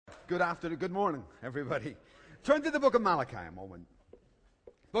Good afternoon, good morning, everybody. Turn to the book of Malachi a moment.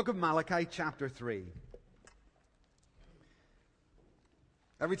 Book of Malachi, chapter 3.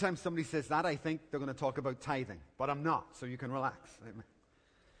 Every time somebody says that, I think they're going to talk about tithing, but I'm not, so you can relax.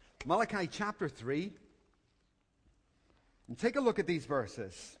 Malachi, chapter 3. And take a look at these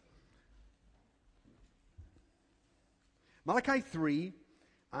verses. Malachi 3,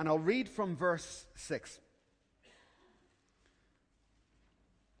 and I'll read from verse 6.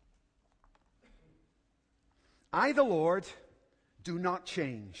 I, the Lord, do not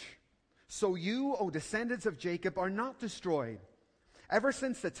change. So you, O descendants of Jacob, are not destroyed. Ever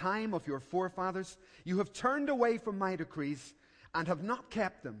since the time of your forefathers, you have turned away from my decrees and have not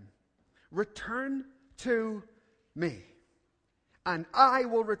kept them. Return to me, and I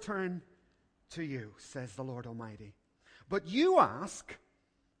will return to you, says the Lord Almighty. But you ask,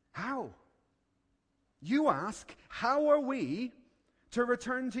 how? You ask, how are we to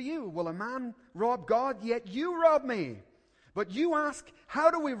return to you? Will a man rob God? Yet you rob me. But you ask, how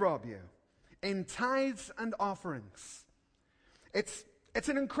do we rob you? In tithes and offerings. It's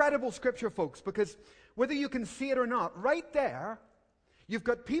an incredible scripture, folks, because whether you can see it or not, right there, you've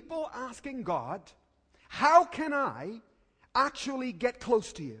got people asking God, how can I actually get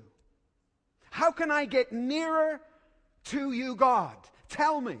close to you? How can I get nearer to you, God?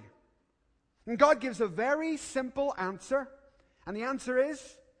 Tell me. And God gives a very simple answer. And the answer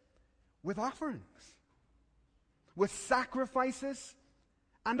is, with offerings. With sacrifices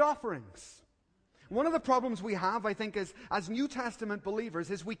and offerings. One of the problems we have, I think, is as New Testament believers,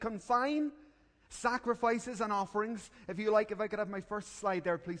 is we confine sacrifices and offerings. If you like, if I could have my first slide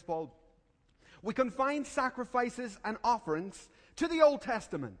there, please, Paul. We confine sacrifices and offerings to the Old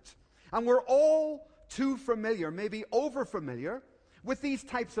Testament. And we're all too familiar, maybe over-familiar, with these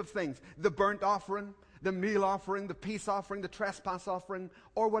types of things. The burnt offering, the meal offering, the peace offering, the trespass offering,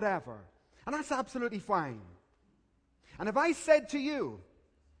 or whatever. And that's absolutely fine. And if I said to you,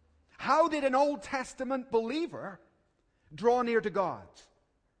 how did an Old Testament believer draw near to God?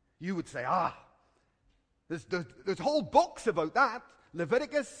 You would say, there's whole books about that.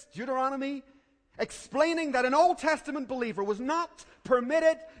 Leviticus, Deuteronomy, explaining that an Old Testament believer was not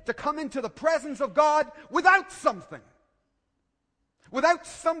permitted to come into the presence of God without something. Without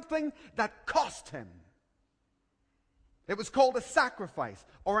something that cost him. It was called a sacrifice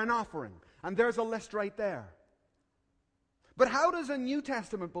or an offering. And there's a list right there. But how does a New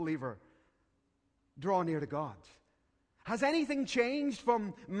Testament believer draw near to God? Has anything changed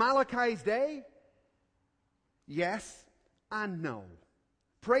from Malachi's day? Yes and no.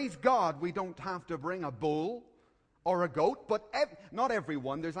 Praise God, we don't have to bring a bull or a goat, but not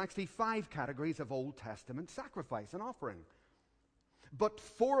everyone. There's actually 5 categories of Old Testament sacrifice and offering. But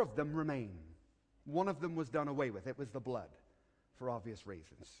 4 of them remain. One of them was done away with. It was the blood, for obvious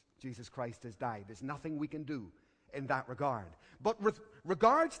reasons. Jesus Christ has died. There's nothing we can do in that regard. But with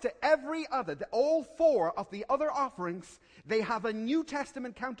regards to every other, all 4 of the other offerings, they have a New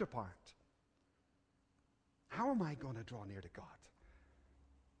Testament counterpart. How am I going to draw near to God?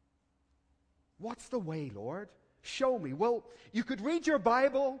 What's the way, Lord? Show me. Well, you could read your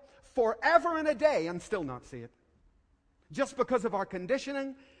Bible forever and a day and still not see it. Just because of our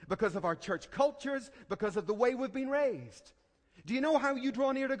conditioning, because of our church cultures, because of the way we've been raised. Do you know how you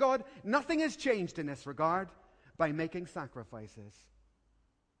draw near to God? Nothing has changed in this regard. By making sacrifices.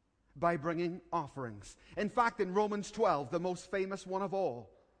 By bringing offerings. In fact, in Romans 12, the most famous one of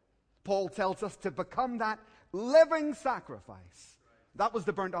all, Paul tells us to become that living sacrifice. That was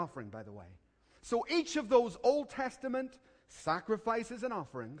the burnt offering, by the way. So each of those Old Testament sacrifices and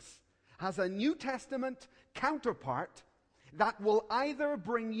offerings has a New Testament counterpart that will either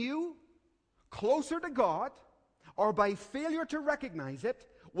bring you closer to God, or by failure to recognize it,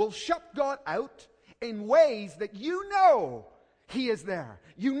 will shut God out in ways that you know He is there.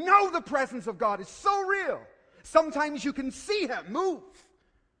 You know the presence of God is so real. Sometimes you can see Him move.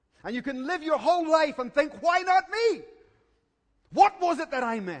 And you can live your whole life and think, why not me? What was it that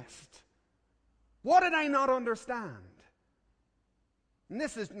I missed? What did I not understand? And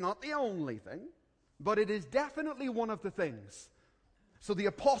this is not the only thing, but it is definitely one of the things. So the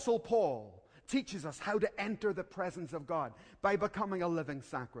Apostle Paul teaches us how to enter the presence of God by becoming a living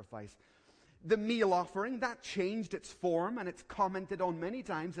sacrifice. The meal offering, that changed its form, and it's commented on many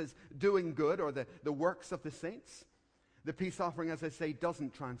times as doing good or the works of the saints. The peace offering, as I say,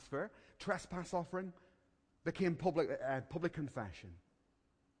 doesn't transfer. Trespass offering became public confession.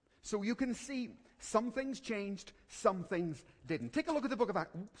 So you can see some things changed, some things didn't. Take a look at the book of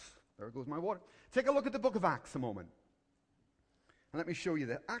Acts. Oops, there goes my water. Take a look at the book of Acts a moment. And let me show you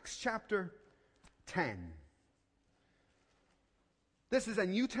that. Acts chapter 10. This is a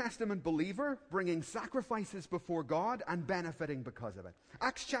New Testament believer bringing sacrifices before God and benefiting because of it.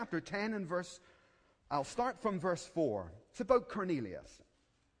 Acts chapter 10 and I'll start from verse 4. It's about Cornelius.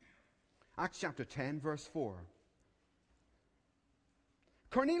 Acts chapter 10, verse 4.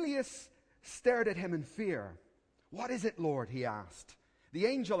 Cornelius stared at him in fear. "What is it, Lord?" he asked. The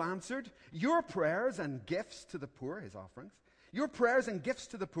angel answered, "Your prayers and gifts to the poor," his offerings, "your prayers and gifts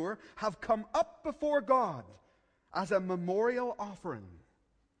to the poor have come up before God as a memorial offering."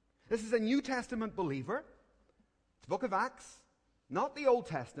 This is a New Testament believer. It's the book of Acts, not the Old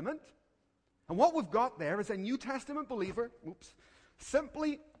Testament. And what we've got there is a New Testament believer,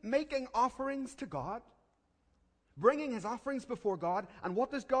 simply making offerings to God, bringing his offerings before God. And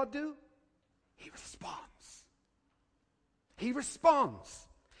what does God do? He responds. He responds.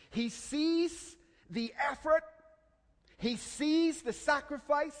 He sees the effort. He sees the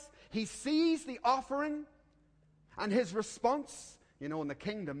sacrifice. He sees the offering. And his response, in the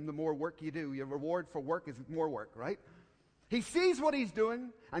kingdom, the more work you do, your reward for work is more work, right? He sees what he's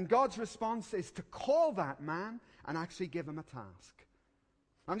doing, and God's response is to call that man and actually give him a task.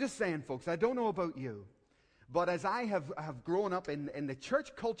 I'm just saying, folks, I don't know about you, but as I have grown up in the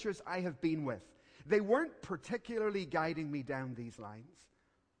church cultures I have been with, they weren't particularly guiding me down these lines.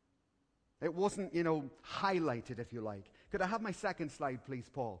 It wasn't, highlighted, if you like. Could I have my second slide, please,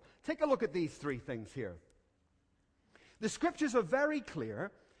 Paul? Take a look at these three things here. The scriptures are very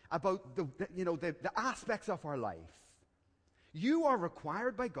clear about the aspects of our life. You are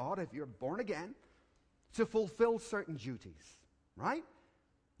required by God, if you're born again, to fulfill certain duties, right?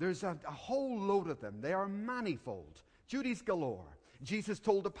 There's a whole load of them. They are manifold. Duties galore. Jesus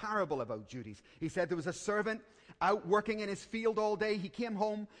told a parable about duties. He said there was a servant out working in his field all day. He came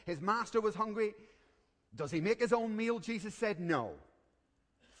home. His master was hungry. Does he make his own meal? Jesus said no.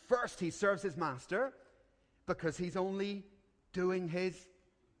 First, he serves his master because he's only doing his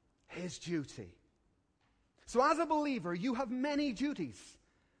duty. So as a believer, you have many duties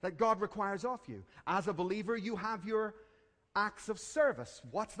that God requires of you. As a believer, you have your acts of service.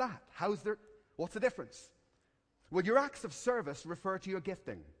 What's that? What's the difference? Well, your acts of service refer to your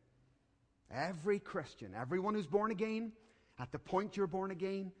gifting. Every Christian, everyone who's born again, at the point you're born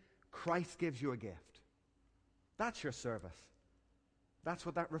again, Christ gives you a gift. That's your service. That's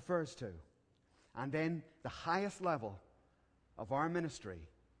what that refers to. And then the highest level of our ministry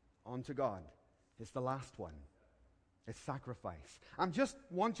unto God is the last one. It's sacrifice. I just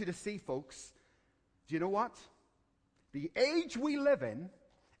want you to see, folks, do you know what? The age we live in,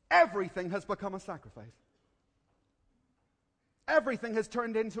 everything has become a sacrifice. Everything has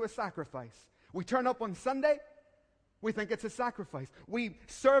turned into a sacrifice. We turn up on Sunday, we think it's a sacrifice. We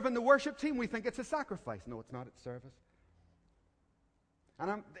serve in the worship team, we think it's a sacrifice. No, it's not, it's service.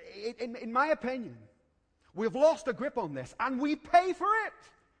 And in my opinion, we've lost a grip on this, and we pay for it.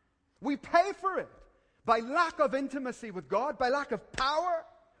 We pay for it by lack of intimacy with God, by lack of power,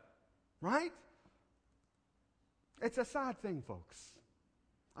 right? It's a sad thing, folks.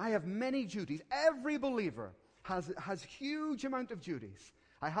 I have many duties. Every believer has huge amount of duties.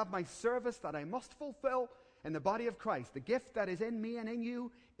 I have my service that I must fulfill in the body of Christ. The gift that is in me and in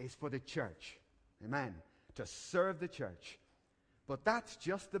you is for the church. Amen. To serve the church. But that's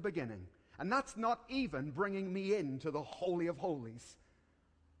just the beginning. And that's not even bringing me into the Holy of Holies,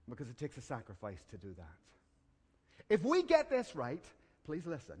 because it takes a sacrifice to do that. If we get this right, please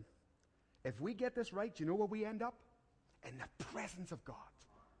listen. If we get this right, do you know where we end up? In the presence of God.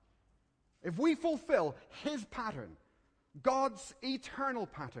 If we fulfill His pattern, God's eternal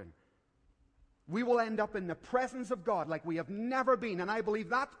pattern, we will end up in the presence of God like we have never been. And I believe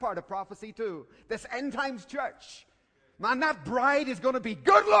that's part of prophecy too. This end times church. Man, that bride is going to be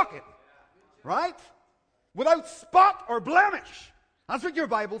good looking. Right? Without spot or blemish. That's what your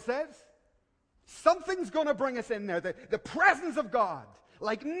Bible says. Something's going to bring us in there. The presence of God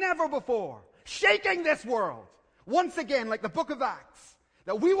like never before. Shaking this world. Once again, like the book of Acts.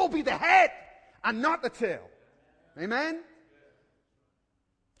 That we will be the head and not the tail. Amen?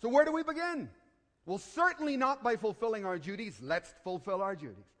 So where do we begin? Well, certainly not by fulfilling our duties. Let's fulfill our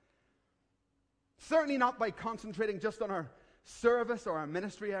duties. Certainly not by concentrating just on our service or our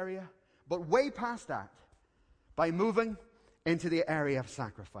ministry area, but way past that, by moving into the area of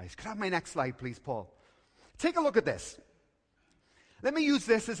sacrifice. Could I have my next slide, please, Paul? Take a look at this. Let me use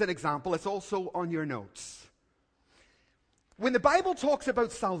this as an example. It's also on your notes. When the Bible talks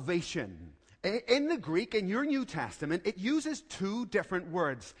about salvation, in the Greek, in your New Testament, it uses two different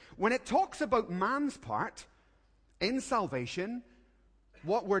words. When it talks about man's part in salvation,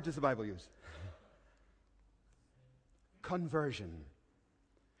 what word does the Bible use? Conversion.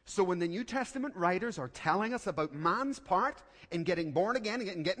 So when the New Testament writers are telling us about man's part in getting born again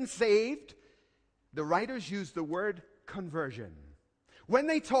and getting saved, the writers use the word conversion. When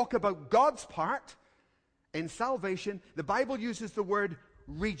they talk about God's part in salvation, the Bible uses the word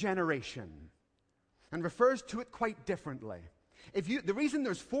regeneration and refers to it quite differently. The reason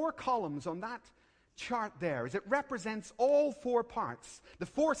there's 4 columns on that chart there is it represents all 4 parts, the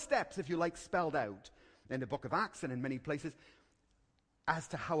 4 steps, if you like, spelled out in the book of Acts and in many places, as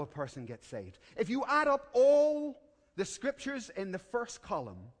to how a person gets saved. If you add up all the scriptures in the first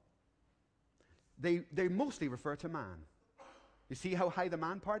column, they mostly refer to man. You see how high the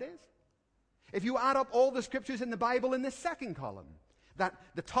man part is? If you add up all the scriptures in the Bible in the second column, that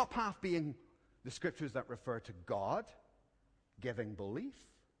the top half being the scriptures that refer to God, giving belief,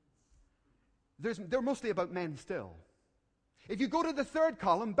 they're mostly about men still. If you go to the third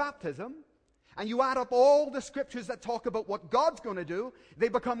column, baptism, and you add up all the scriptures that talk about what God's going to do, they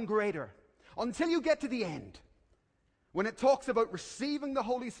become greater. Until you get to the end, when it talks about receiving the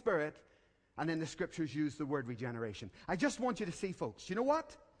Holy Spirit, and then the scriptures use the word regeneration. I just want you to see, folks, you know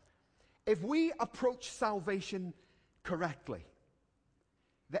what? If we approach salvation correctly,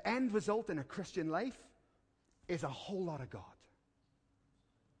 the end result in a Christian life is a whole lot of God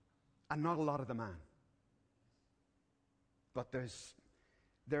and not a lot of the man. But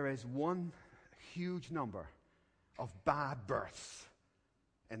there is one huge number of bad births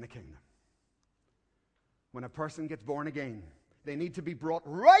in the kingdom. When a person gets born again, they need to be brought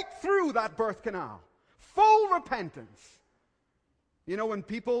right through that birth canal. Full repentance. You know, when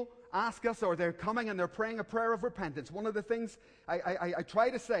people ask us, or they're coming and they're praying a prayer of repentance, one of the things I try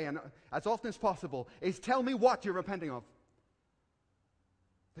to say, and as often as possible, is tell me what you're repenting of.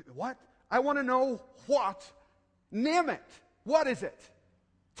 What? I want to know what. Name it. What is it?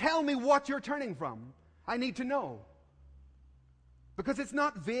 Tell me what you're turning from. I need to know. Because it's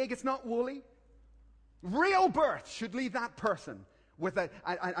not vague, it's not woolly. Real birth should leave that person with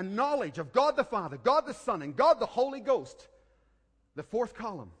a knowledge of God the Father, God the Son, and God the Holy Ghost. The fourth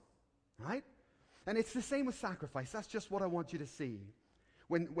column. Right? And it's the same with sacrifice. That's just what I want you to see.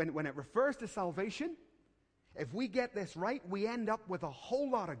 When it refers to salvation, if we get this right, we end up with a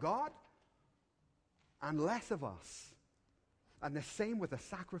whole lot of God and less of us. And the same with a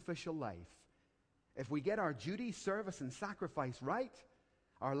sacrificial life. If we get our duty, service, and sacrifice right,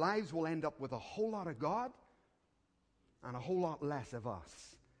 our lives will end up with a whole lot of God and a whole lot less of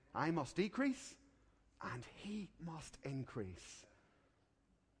us. I must decrease, and He must increase.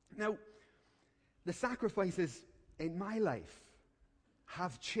 Now, the sacrifices in my life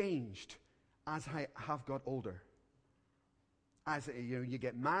have changed as I have got older. As you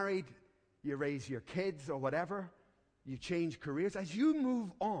get married, you raise your kids or whatever, you change careers. As you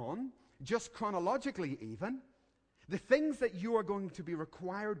move on, just chronologically even, the things that you are going to be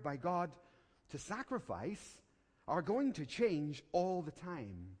required by God to sacrifice are going to change all the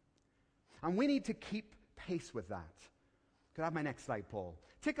time. And we need to keep pace with that. Could I have my next slide, Paul?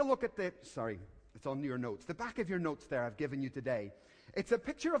 Take a look at it's on your notes. The back of your notes there I've given you today. It's a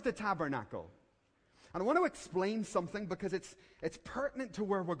picture of the tabernacle. And I want to explain something because it's pertinent to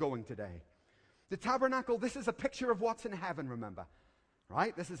where we're going today. The tabernacle, this is a picture of what's in heaven, remember.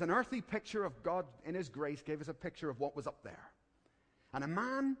 Right? This is an earthly picture of God in His grace gave us a picture of what was up there. And a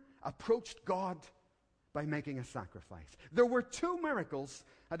man approached God by making a sacrifice. There were 2 miracles.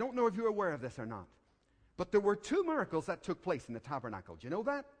 I don't know if you're aware of this or not. But there were 2 miracles that took place in the tabernacle. Do you know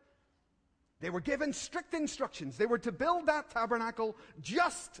that? They were given strict instructions. They were to build that tabernacle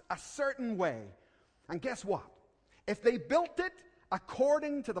just a certain way. And guess what? If they built it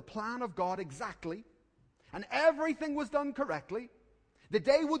according to the plan of God exactly, and everything was done correctly, the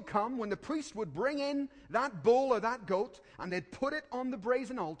day would come when the priest would bring in that bull or that goat, and they'd put it on the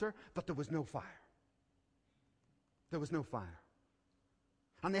brazen altar, but there was no fire. There was no fire.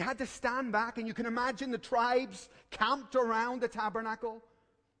 And they had to stand back, and you can imagine the tribes camped around the tabernacle.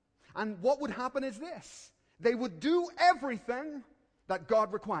 And what would happen is this. They would do everything that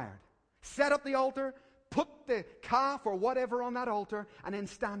God required. Set up the altar, put the calf or whatever on that altar, and then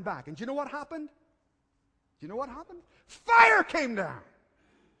stand back. And do you know what happened? Do you know what happened? Fire came down.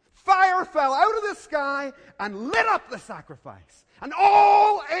 Fire fell out of the sky and lit up the sacrifice. And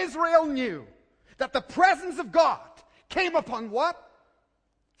all Israel knew that the presence of God came upon what?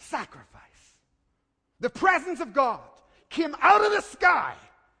 Sacrifice. The presence of God came out of the sky.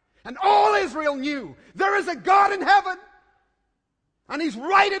 And all Israel knew there is a God in heaven. And He's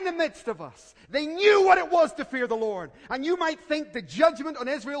right in the midst of us. They knew what it was to fear the Lord. And you might think the judgment on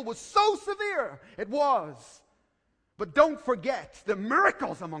Israel was so severe. It was. But don't forget, the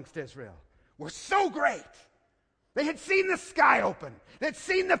miracles amongst Israel were so great They had seen the sky open. They'd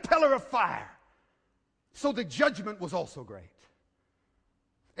seen the pillar of fire. So the judgment was also great.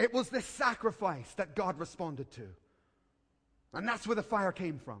 It was the sacrifice that God responded to. And that's where the fire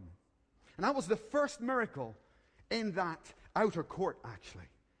came from. And that was the first miracle in that outer court, actually.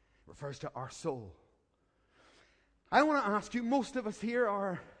 It refers to our soul. I want to ask you, most of us here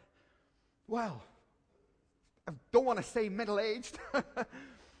are, well, I don't want to say middle-aged,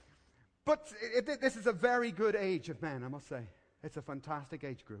 but this is a very good age of men, I must say. It's a fantastic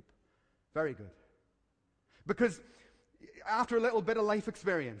age group. Very good. Because after a little bit of life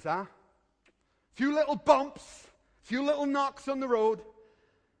experience, a few little bumps, a few little knocks on the road,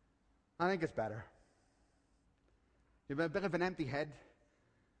 I think it's better. You've a bit of an empty head,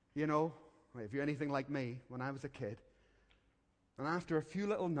 you know, if you're anything like me, when I was a kid. And after a few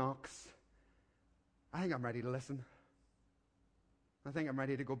little knocks, I think I'm ready to listen. I think I'm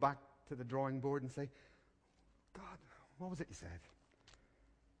ready to go back to the drawing board and say, God, what was it you said?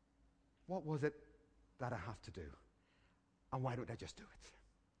 What was it that I have to do? And why don't I just do it?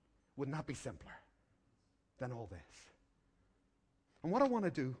 Wouldn't that be simpler than all this? And what I want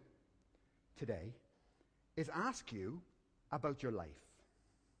to do today is ask you about your life,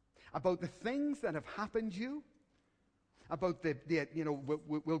 about the things that have happened to you, about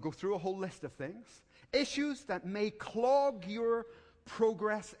we'll go through a whole list of things, issues that may clog your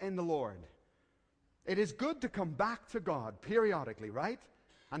progress in the Lord. It is good to come back to God periodically, right?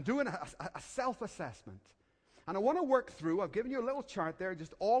 And doing a self-assessment. And I want to work through, I've given you a little chart there,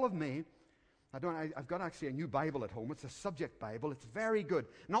 just all of me. I've got actually a new Bible at home. It's a subject Bible. It's very good.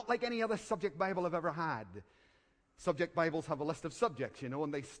 Not like any other subject Bible I've ever had. Subject Bibles have a list of subjects,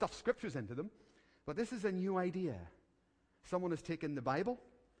 and they stuff scriptures into them. But this is a new idea. Someone has taken the Bible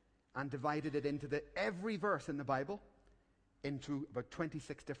and divided it into every verse in the Bible into about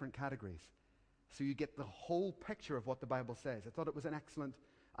 26 different categories. So you get the whole picture of what the Bible says. I thought it was an excellent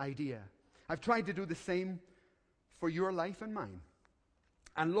idea. I've tried to do the same for your life and mine,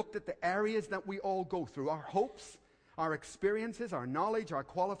 and looked at the areas that we all go through, our hopes, our experiences, our knowledge, our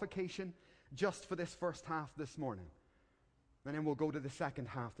qualification, just for this first half this morning. And then we'll go to the second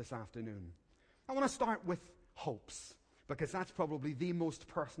half this afternoon. I want to start with hopes, because that's probably the most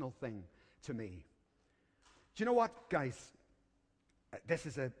personal thing to me. Do you know what, guys? This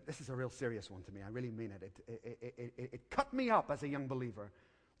is a real serious one to me. I really mean it. It cut me up as a young believer,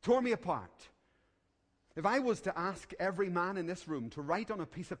 tore me apart. If I was to ask every man in this room to write on a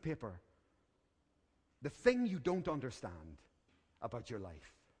piece of paper the thing you don't understand about your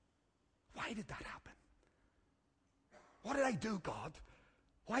life, why did that happen? What did I do, God?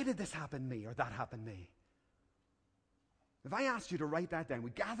 Why did this happen to me or that happen to me? If I asked you to write that down,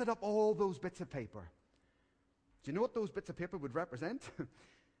 we gathered up all those bits of paper. Do you know what those bits of paper would represent?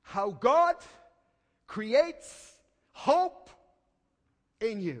 How God creates hope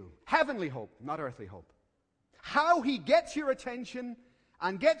in you. Heavenly hope, not earthly hope. How he gets your attention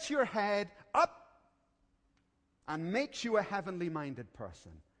and gets your head up and makes you a heavenly-minded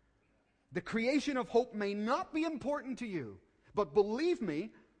person. The creation of hope may not be important to you, but believe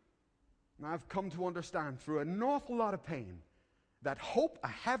me, I've come to understand through an awful lot of pain that hope, a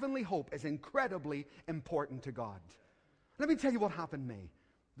heavenly hope, is incredibly important to God. Let me tell you what happened to me.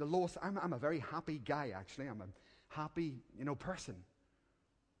 I'm a very happy guy, actually. I'm a happy, person.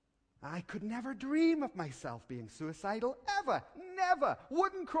 I could never dream of myself being suicidal, ever, never,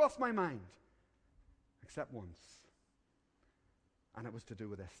 wouldn't cross my mind, except once. And it was to do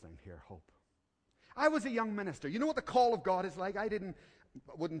with this thing here, hope. I was a young minister. You know what the call of God is like? I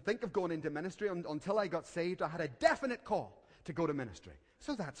wouldn't think of going into ministry until I got saved. I had a definite call to go to ministry.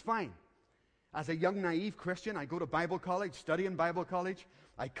 So that's fine. As a young, naive Christian, I go to Bible college, study in Bible college.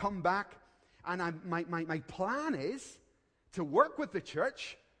 I come back, and my plan is to work with the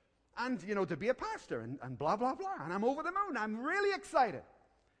church and, to be a pastor and blah, blah, blah. And I'm over the moon. I'm really excited.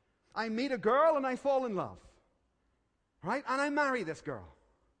 I meet a girl and I fall in love. Right? And I marry this girl.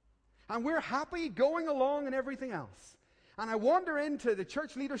 And we're happy going along and everything else. And I wander into the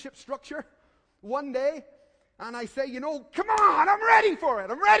church leadership structure one day, and I say, come on, I'm ready for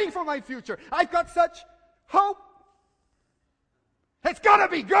it. I'm ready for my future. I've got such hope. It's going to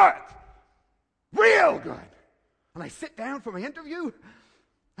be good. Real good. And I sit down for my interview.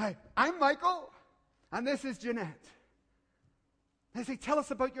 I'm Michael, and this is Jeanette. They say, tell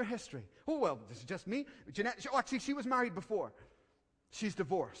us about your history. Oh, well, this is just me. Jeanette, actually, she was married before. She's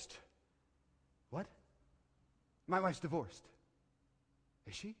divorced. What? My wife's divorced.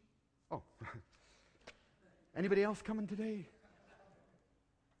 Is she? Oh. Anybody else coming today?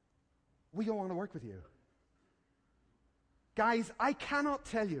 We don't want to work with you. Guys, I cannot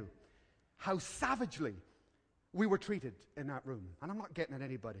tell you how savagely we were treated in that room. And I'm not getting at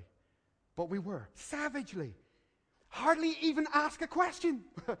anybody, but we were. Savagely. Hardly even ask a question.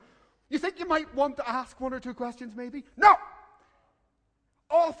 You think you might want to ask one or two questions maybe? No!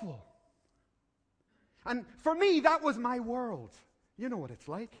 Awful. And for me, that was my world. You know what it's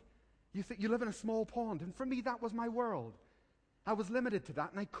like. You live in a small pond, and for me, that was my world. I was limited to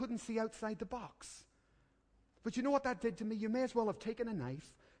that, and I couldn't see outside the box. But you know what that did to me? You may as well have taken a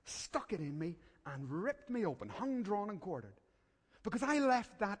knife, stuck it in me, and ripped me open, hung, drawn, and quartered. Because I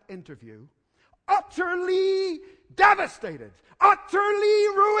left that interview utterly devastated, utterly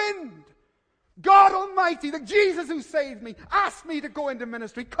ruined. God Almighty, the Jesus who saved me, asked me to go into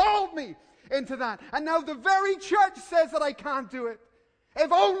ministry, called me into that. And now the very church says that I can't do it.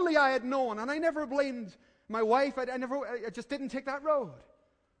 If only I had known. And I never blamed my wife. I just didn't take that road.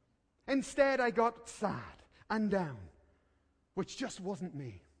 Instead, I got sad and down, which just wasn't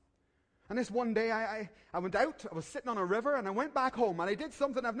me. And this one day, I went out, I was sitting on a river, and I went back home, and I did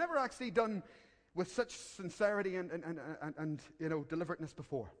something I've never actually done with such sincerity and deliberateness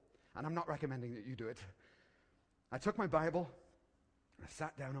before. And I'm not recommending that you do it. I took my Bible, and I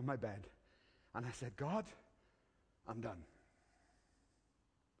sat down on my bed, and I said, God, I'm done.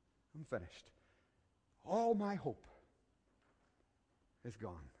 I'm finished. All my hope is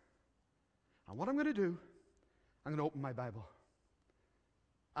gone. And what I'm going to do, I'm going to open my Bible.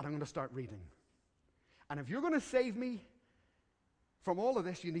 And I'm going to start reading. And if you're going to save me from all of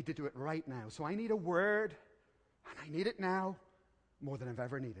this, you need to do it right now. So I need a word, and I need it now more than I've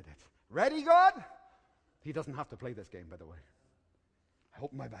ever needed it. Ready, God? He doesn't have to play this game, by the way. I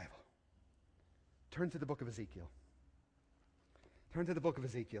open my Bible. Turn to the book of Ezekiel. Turn to the book of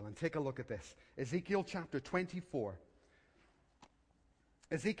Ezekiel and take a look at this. Ezekiel chapter 24.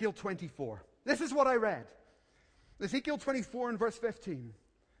 Ezekiel 24. This is what I read. Ezekiel 24 and verse 15.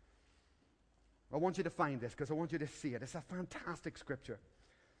 I want you to find this because I want you to see it. It's a fantastic scripture.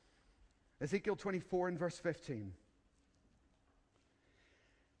 Ezekiel 24 and verse 15.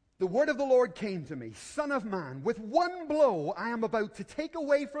 The word of the Lord came to me, Son of man, with one blow I am about to take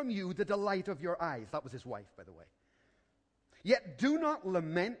away from you the delight of your eyes. That was his wife, by the way. Yet do not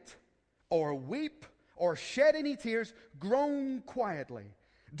lament or weep or shed any tears. Groan quietly.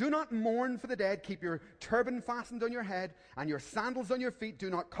 Do not mourn for the dead. Keep your turban fastened on your head and your sandals on your feet.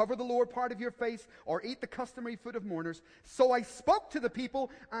 Do not cover the lower part of your face or eat the customary food of mourners. So I spoke to the people,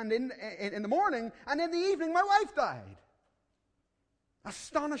 and in the morning and in the evening my wife died.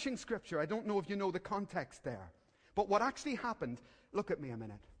 Astonishing scripture. I don't know if you know the context there. But what actually happened, look at me a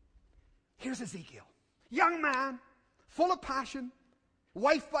minute. Here's Ezekiel. Young man, full of passion,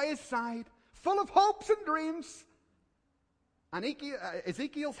 wife by his side, full of hopes and dreams. And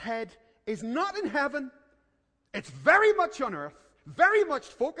Ezekiel's head is not in heaven. It's very much on earth, very much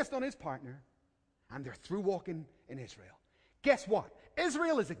focused on his partner. And they're through walking in Israel. Guess what?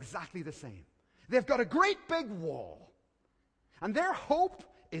 Israel is exactly the same. They've got a great big wall. And their hope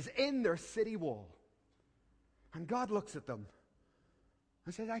is in their city wall. And God looks at them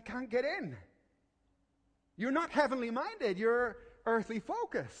and says, I can't get in. You're not heavenly minded. You're earthly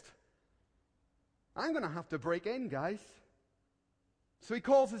focused. I'm going to have to break in, guys. So he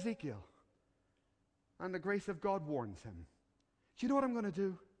calls Ezekiel. And the grace of God warns him. Do you know what I'm going to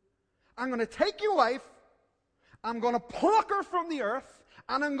do? I'm going to take your wife. I'm going to pluck her from the earth.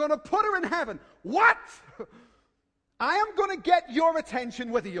 And I'm going to put her in heaven. What? I am going to get your attention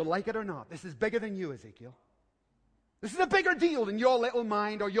whether you like it or not. This is bigger than you, Ezekiel. This is a bigger deal than your little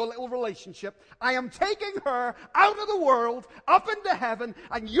mind or your little relationship. I am taking her out of the world, up into heaven,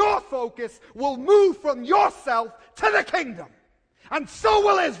 and your focus will move from yourself to the kingdom. And so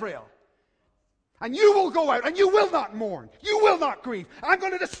will Israel. And you will go out and you will not mourn. You will not grieve. I'm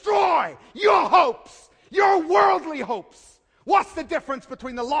going to destroy your hopes, your worldly hopes. What's the difference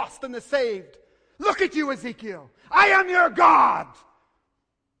between the lost and the saved? Look at you, Ezekiel. I am your God.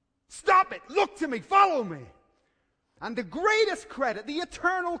 Stop it. Look to me. Follow me. And the greatest credit, the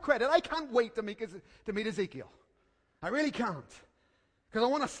eternal credit, I can't wait to meet Ezekiel. I really can't. Because I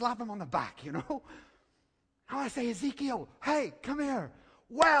want to slap him on the back, you know. I want to say, Ezekiel, hey, come here.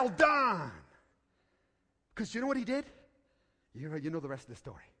 Well done. Because you know what he did? You know the rest of the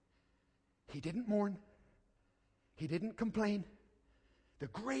story. He didn't mourn. He didn't complain. The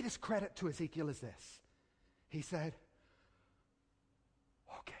greatest credit to Ezekiel is this. He said,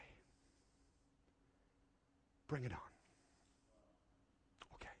 okay, bring it on.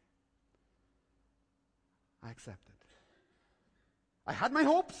 Okay. I accepted. I had my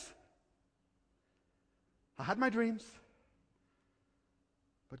hopes. I had my dreams.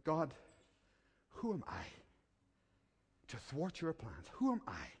 But God, who am I to thwart your plans? Who am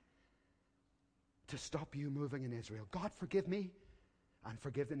I to stop you moving in Israel. God, forgive me and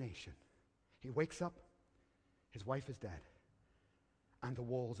forgive the nation. He wakes up, his wife is dead, and the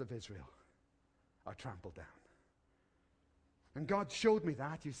walls of Israel are trampled down. And God showed me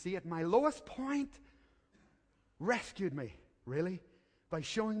that, you see, at my lowest point, rescued me, really, by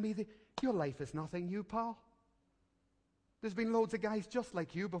showing me that your life is nothing new, pal. There's been loads of guys just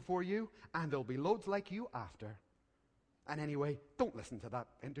like you before you, and there'll be loads like you after. And anyway, don't listen to that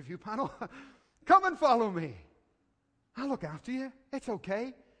interview panel. Come and follow me. I'll look after you. It's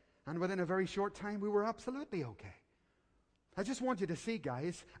okay. And within a very short time, we were absolutely okay. I just want you to see,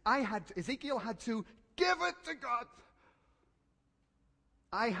 guys, Ezekiel had to give it to God.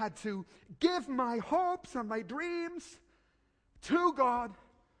 I had to give my hopes and my dreams to God.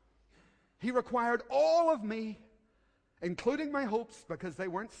 He required all of me, including my hopes, because they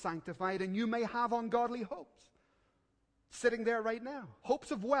weren't sanctified, and you may have ungodly hopes sitting there right now.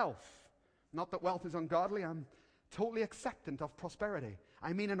 Hopes of wealth. Not that wealth is ungodly. I'm totally acceptant of prosperity.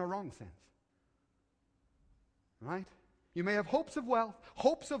 I mean in a wrong sense. Right? You may have hopes of wealth,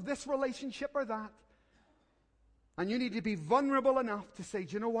 hopes of this relationship or that. And you need to be vulnerable enough to say,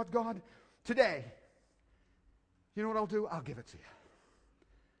 do you know what, God? Today, you know what I'll do? I'll give it to you.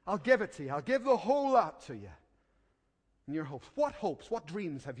 I'll give it to you. I'll give the whole lot to you. And your hopes. What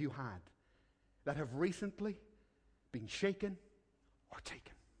dreams have you had that have recently been shaken or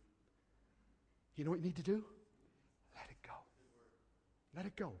taken? You know what you need to do? Let it go. Let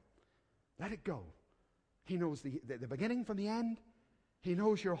it go. Let it go. He knows the beginning from the end. He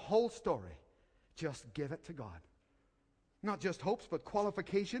knows your whole story. Just give it to God. Not just hopes, but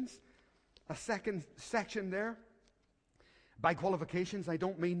qualifications. A second section there. By qualifications, I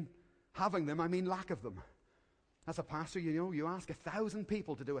don't mean having them, I mean lack of them. As a pastor, you ask 1,000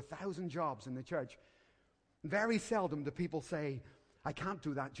 people to do 1,000 jobs in the church. Very seldom do people say, I can't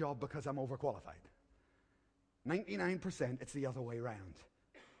do that job because I'm overqualified. 99%, it's the other way around.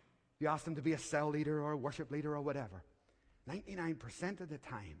 You ask them to be a cell leader or a worship leader or whatever. 99% of the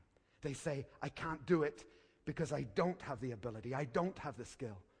time, they say, I can't do it because I don't have the ability. I don't have the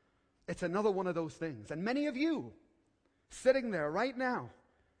skill. It's another one of those things. And many of you, sitting there right now,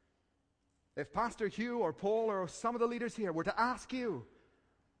 if Pastor Hugh or Paul or some of the leaders here were to ask you,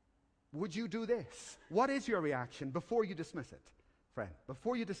 would you do this? What is your reaction before you dismiss it, friend?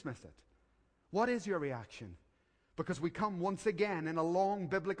 Before you dismiss it. What is your reaction? Because we come once again in a long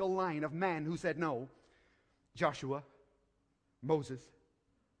biblical line of men who said no. Joshua, Moses,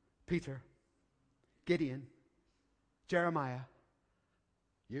 Peter, Gideon, Jeremiah,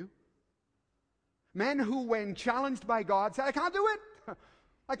 you. Men who, when challenged by God, said, I can't do it.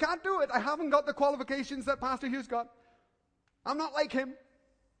 I can't do it. I haven't got the qualifications that Pastor Hugh's got. I'm not like him.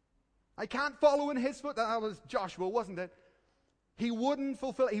 I can't follow in his foot. That was Joshua, wasn't it? He wouldn't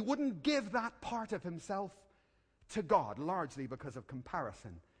fulfill, he wouldn't give that part of himself to God, largely because of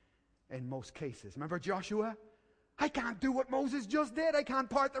comparison in most cases. Remember Joshua? I can't do what Moses just did. I can't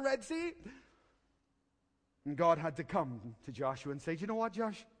part the Red Sea. And God had to come to Joshua and say, do you know what,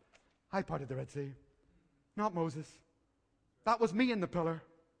 Josh? I parted the Red Sea. Not Moses. That was me in the pillar.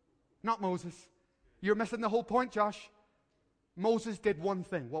 Not Moses. You're missing the whole point, Josh. Moses did one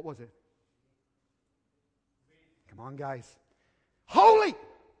thing. What was it? Come on, guys. Holy!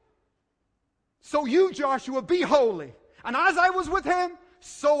 So you, Joshua, be holy. And as I was with him,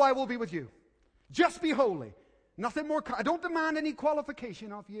 so I will be with you. Just be holy. Nothing more. I don't demand any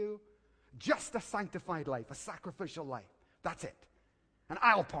qualification of you. Just a sanctified life, a sacrificial life. That's it. And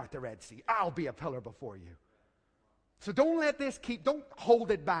I'll part the Red Sea. I'll be a pillar before you. So don't let this don't hold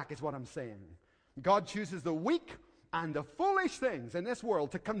it back is what I'm saying. God chooses the weak and the foolish things in this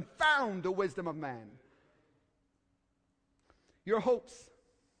world to confound the wisdom of man. Your hopes,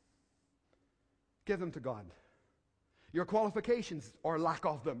 give them to God. Your qualifications or lack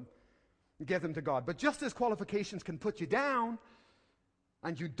of them, give them to God. But just as qualifications can put you down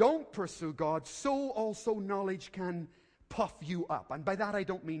and you don't pursue God, so also knowledge can puff you up. And by that I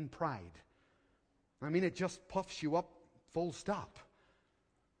don't mean pride. I mean it just puffs you up, full stop.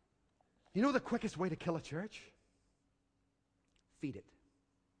 You know the quickest way to kill a church? Feed it.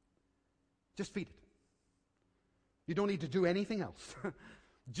 Just feed it. You don't need to do anything else.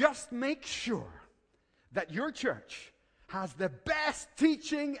 Just make sure that your church has the best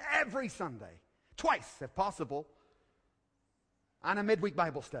teaching every Sunday. Twice, if possible. And a midweek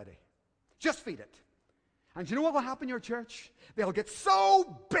Bible study. Just feed it. And you know what will happen in your church? They'll get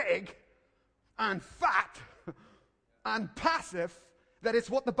so big and fat and passive that it's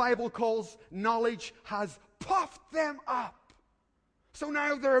what the Bible calls knowledge has puffed them up. So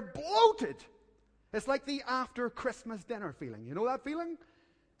now they're bloated. It's like the after Christmas dinner feeling. You know that feeling?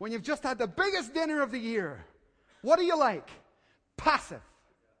 when you've just had the biggest dinner of the year, what do you like? Passive.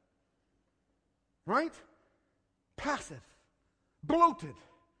 Right? Passive. Bloated.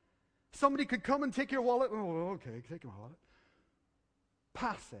 Somebody could come and take your wallet. Oh, okay, take my wallet.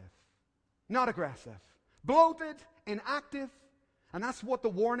 Passive. Not aggressive. Bloated, inactive. And that's what the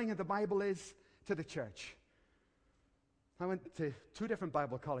warning of the Bible is to the church. I went to 2 different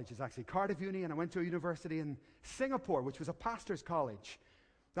Bible colleges, actually. Cardiff Uni, and I went to a university in Singapore, which was a pastor's college.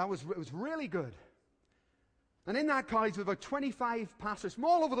 It was really good. And in that college, we had about 25 pastors from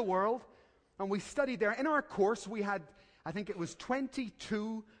all over the world, and we studied there. In our course, we had, I think it was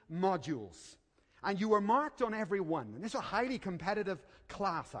 22 modules. And you were marked on every one. And this is a highly competitive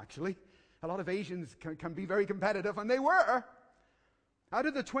class, actually. A lot of Asians can be very competitive, and they were. Out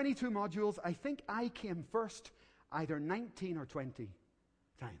of the 22 modules, I think I came first either 19 or 20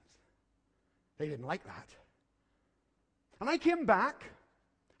 times. They didn't like that. And I came back,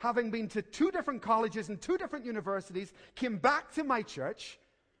 having been to 2 different colleges and 2 different universities, came back to my church,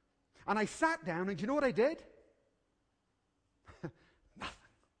 and I sat down, and do you know what I did? Nothing.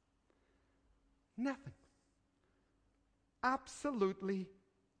 Nothing. Absolutely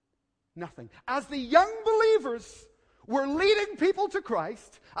nothing. As the young believers were leading people to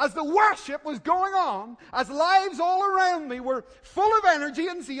Christ, as the worship was going on, as lives all around me were full of energy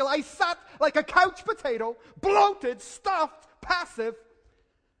and zeal, I sat like a couch potato, bloated, stuffed, passive,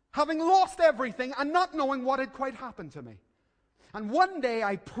 having lost everything and not knowing what had quite happened to me. And one day,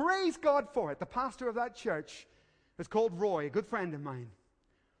 I praise God for it. The pastor of that church was called Roy, a good friend of mine.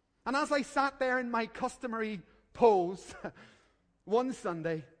 And as I sat there in my customary pose, one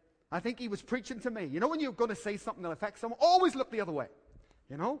Sunday, I think he was preaching to me. You know when you're going to say something that affects someone, always look the other way.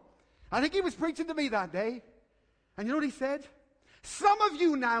 You know? I think he was preaching to me that day. And you know what he said? Some of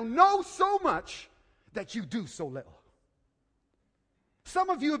you now know so much that you do so little. Some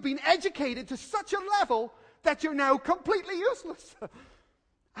of you have been educated to such a level that you're now completely useless.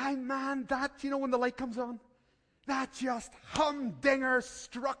 Man, that, you know when the light comes on? That just humdinger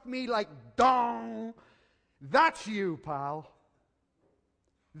struck me like dong. That's you, pal.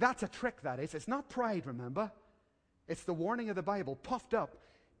 That's a trick, that is. It's not pride, remember? It's the warning of the Bible, puffed up.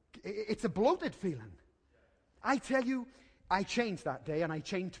 It's a bloated feeling. I tell you, I changed that day, and I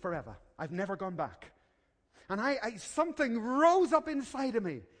changed forever. I've never gone back. And something rose up inside of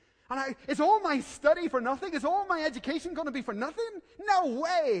me. And is all my study for nothing? Is all my education going to be for nothing? No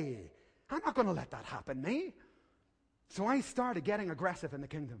way. I'm not going to let that happen, me. So I started getting aggressive in the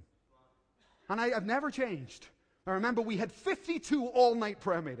kingdom. And I've never changed. I remember we had 52 all-night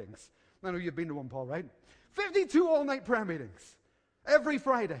prayer meetings. I know you've been to one, Paul, right? 52 all-night prayer meetings every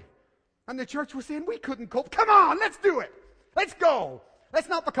Friday. And the church was saying, we couldn't cope. Come on, let's do it. Let's go. Let's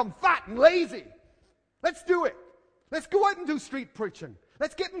not become fat and lazy. Let's do it. Let's go out and do street preaching.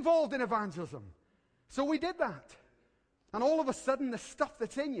 Let's get involved in evangelism. So we did that. And all of a sudden, the stuff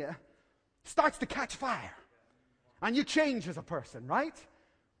that's in you starts to catch fire. And you change as a person, right?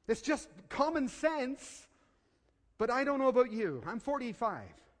 It's just common sense. But I don't know about you. I'm 45.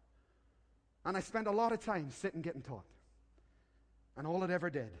 And I spent a lot of time sitting getting taught. And all it ever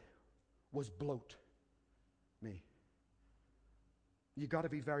did was bloat me. You've got to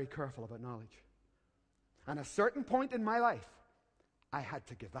be very careful about knowledge. And at a certain point in my life, I had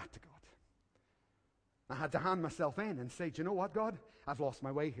to give that to God. I had to hand myself in and say, do you know what, God? I've lost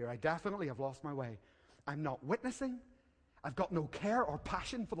my way here. I definitely have lost my way. I'm not witnessing. I've got no care or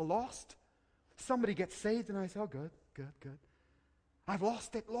passion for the lost. Somebody gets saved and I say, oh, good. I've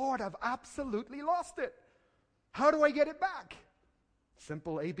lost it, Lord. I've absolutely lost it. How do I get it back?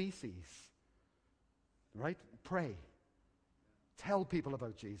 Simple ABCs. Right? Pray. Tell people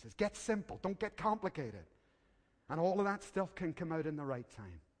about Jesus. Get simple. Don't get complicated. And all of that stuff can come out in the right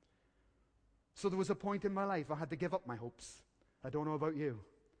time. So there was a point in my life I had to give up my hopes. I don't know about you.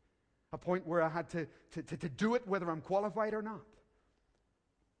 A point where I had to do it whether I'm qualified or not.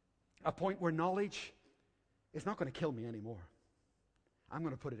 A point where knowledge is not going to kill me anymore. I'm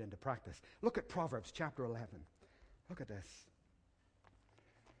going to put it into practice. Look at Proverbs chapter 11. Look at this.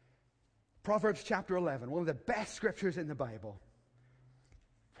 Proverbs chapter 11, one of the best scriptures in the Bible.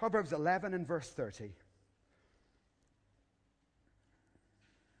 Proverbs 11 and verse 30.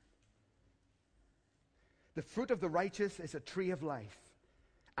 The fruit of the righteous is a tree of life,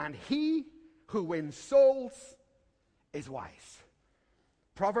 and he who wins souls is wise.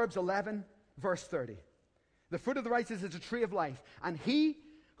 Proverbs 11, verse 30. The fruit of the righteous is a tree of life, and he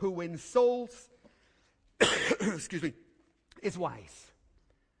who wins souls is wise.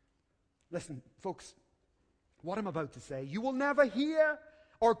 Listen, folks, what I'm about to say, you will never hear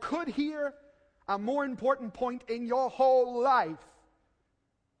or could hear a more important point in your whole life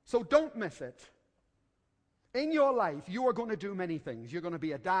So don't miss it. In your life, you are going to do many things. You're going to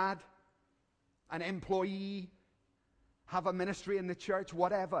be a dad, an employee, have a ministry in the church,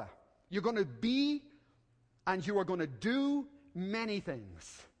 whatever. You're going to be and you are going to do many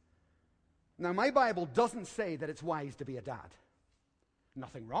things. Now, my Bible doesn't say that it's wise to be a dad.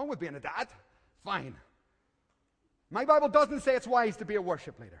 Nothing wrong with being a dad. Fine. My Bible doesn't say it's wise to be a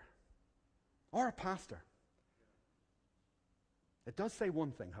worship leader or a pastor. It does say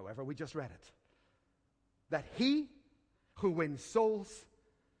one thing, however, we just read it. That he who wins souls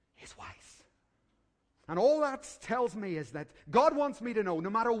is wise. And all that tells me is that God wants me to know,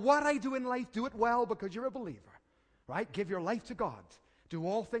 no matter what I do in life, do it well because you're a believer. Right? Give your life to God. Do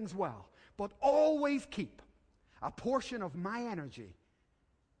all things well. But always keep a portion of my energy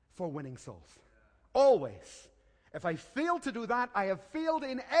for winning souls. Always. If I fail to do that, I have failed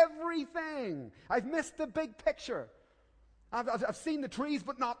in everything. I've missed the big picture. I've seen the trees,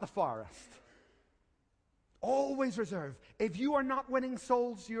 but not the forest. Always reserve. If you are not winning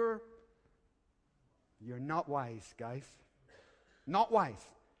souls, you're not wise, guys. Not wise.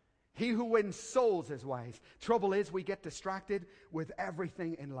 He who wins souls is wise. Trouble is, we get distracted with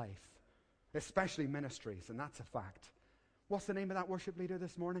everything in life, especially ministries, and that's a fact. What's the name of that worship leader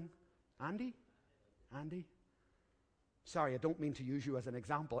this morning? Andy? Andy? Sorry, I don't mean to use you as an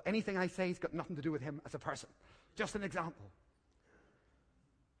example. Anything I say has got nothing to do with him as a person. Just an example.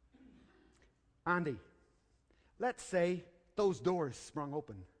 Andy, let's say those doors sprung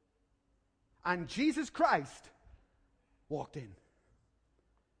open and Jesus Christ walked in.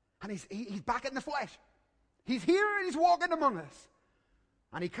 And he's back in the flesh. He's here and he's walking among us.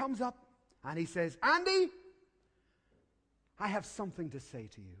 And he comes up and he says, Andy, I have something to say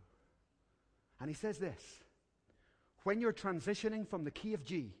to you. And he says this: when you're transitioning from the key of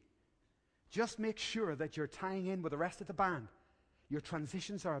G, just make sure that you're tying in with the rest of the band. Your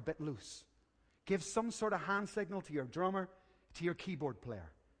transitions are a bit loose. Give some sort of hand signal to your drummer, to your keyboard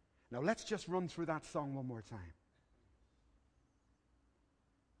player. Now let's just run through that song one more time.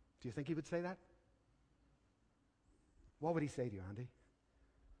 Do you think he would say that? What would he say to you, Andy?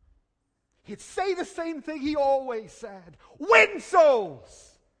 He'd say the same thing he always said. Win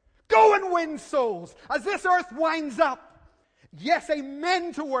souls! Go and win souls as this earth winds up. Yes,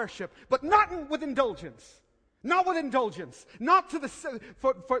 amen to worship, but not with indulgence. Not with indulgence. Not to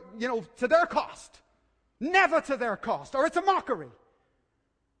to their cost. Never to their cost, or it's a mockery.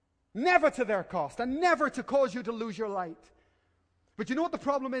 Never to their cost, and never to cause you to lose your light. But you know what the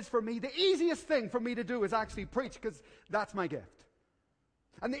problem is for me? The easiest thing for me to do is actually preach, because that's my gift.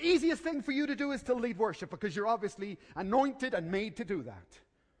 And the easiest thing for you to do is to lead worship, because you're obviously anointed and made to do that.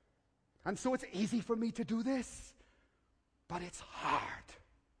 And so it's easy for me to do this, but it's hard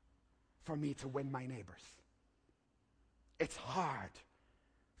for me to win my neighbors. It's hard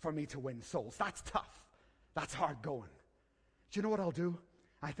for me to win souls. That's tough. That's hard going. Do you know what I'll do?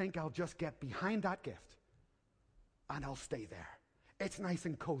 I think I'll just get behind that gift and I'll stay there. It's nice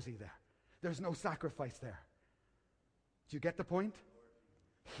and cozy there. There's no sacrifice there. Do you get the point?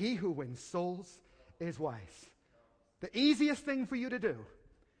 He who wins souls is wise. The easiest thing for you to do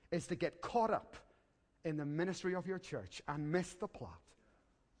is to get caught up in the ministry of your church and miss the plot.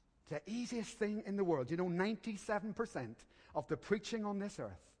 The easiest thing in the world. You know, 97% of the preaching on this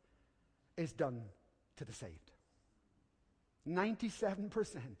earth is done to the saved.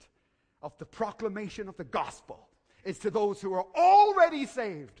 97% of the proclamation of the gospel is to those who are already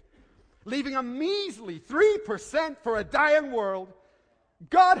saved, leaving a measly 3% for a dying world.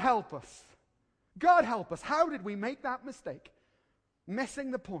 God help us. God help us. How did we make that mistake?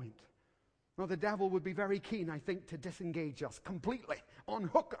 Missing the point. Well, the devil would be very keen, I think, to disengage us completely,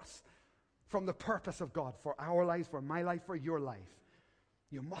 unhook us from the purpose of God for our lives, for my life, for your life.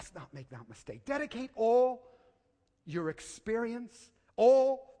 You must not make that mistake. Dedicate all your experience,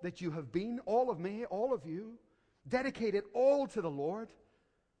 all that you have been, all of me, all of you. Dedicate it all to the Lord,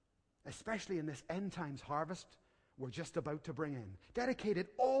 especially in this end times harvest we're just about to bring in. Dedicate it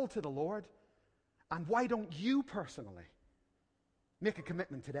all to the Lord. And why don't you personally make a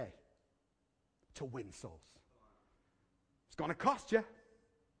commitment today to win souls? It's going to cost you.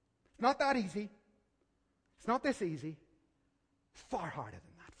 It's not that easy. It's not this easy. It's far harder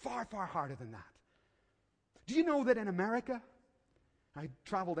than that. Far, far harder than that. Do you know that in America, I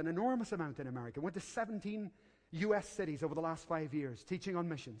traveled an enormous amount in America, went to 17 U.S. cities over the last 5 years, teaching on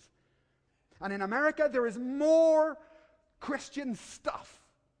missions. And in America, there is more Christian stuff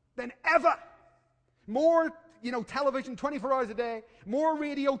than ever. More, television 24 hours a day, more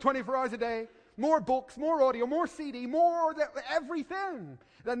radio 24 hours a day, more books, more audio, more CD, more everything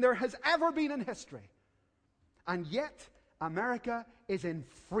than there has ever been in history. And yet, America is in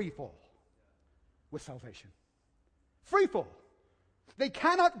free fall with salvation. Free fall. They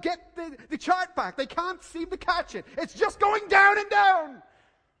cannot get the chart back. They can't seem to catch it. It's just going down and down.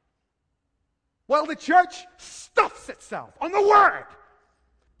 While the church stuffs itself on the word.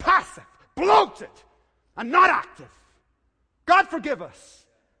 Passive, bloated, and not active. God forgive us.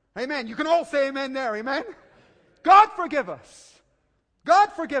 Amen. You can all say amen there. Amen. God forgive us.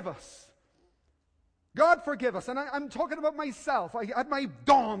 God forgive us. God forgive us. And I'm talking about myself. I had my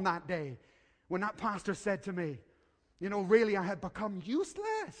dawn that day when that pastor said to me, really I had become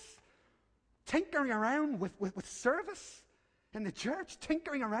useless. Tinkering around with service in the church.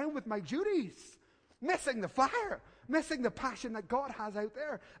 Tinkering around with my duties. Missing the fire. Missing the passion that God has out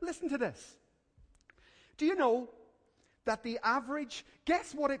there. Listen to this. Do you know that the average,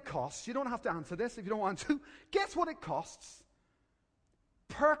 guess what it costs? You don't have to answer this if you don't want to. Guess what it costs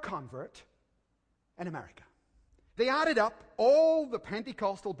per convert in America. They added up all the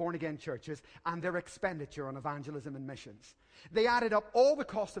Pentecostal born-again churches and their expenditure on evangelism and missions. They added up all the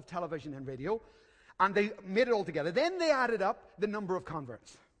cost of television and radio, and they made it all together. Then they added up the number of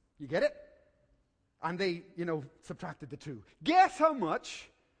converts. You get it? And they, subtracted the two. Guess how much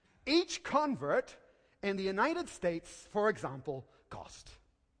each convert in the United States, for example, cost?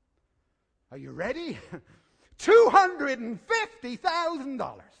 Are you ready?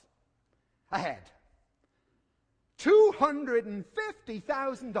 $250,000 a head.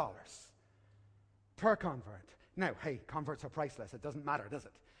 $250,000 per convert. Now, hey, converts are priceless. It doesn't matter, does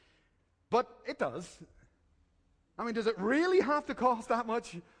it? But it does. I mean, does it really have to cost that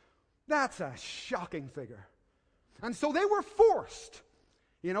much? That's a shocking figure. And so they were forced,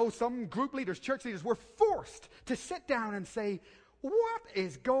 some group leaders, church leaders were forced to sit down and say, what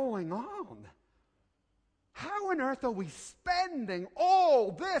is going on? How on earth are we spending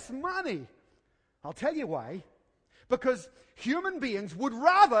all this money? I'll tell you why. Because human beings would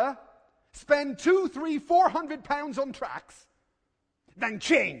rather spend 200, 300, 400 pounds on tracts than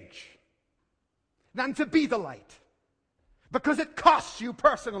change, than to be the light. Because it costs you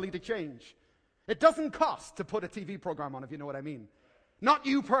personally to change. It doesn't cost to put a TV program on, if you know what I mean. Not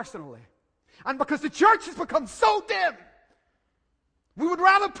you personally. And because the church has become so dim, we would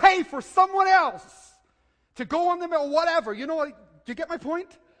rather pay for someone else to go on them or whatever. Do you get my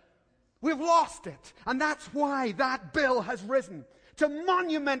point? We've lost it. And that's why that bill has risen to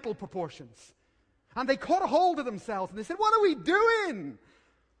monumental proportions. And they caught a hold of themselves and they said, what are we doing?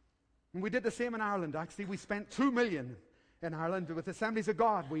 And we did the same in Ireland, actually. We spent $2 million in Ireland with Assemblies of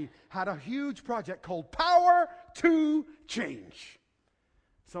God. We had a huge project called Power to Change.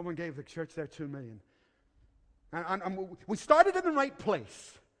 Someone gave the church there $2 million. And we started in the right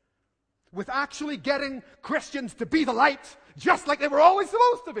place with actually getting Christians to be the light just like they were always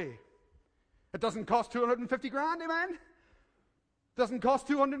supposed to be. It doesn't cost 250 grand, amen? Doesn't cost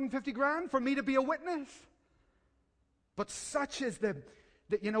 250 grand for me to be a witness. But such is the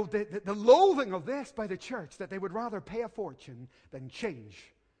loathing of this by the church that they would rather pay a fortune than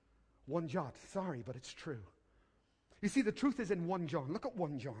change one jot. Sorry, but it's true. You see, the truth is in 1 John. Look at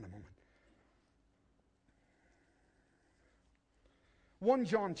 1 John a moment. 1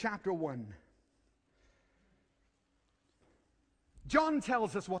 John chapter 1. John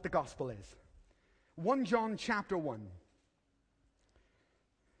tells us what the gospel is. 1 John chapter 1.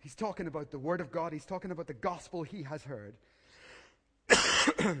 He's talking about the Word of God. He's talking about the gospel he has heard.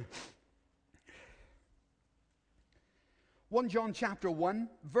 1 John chapter 1,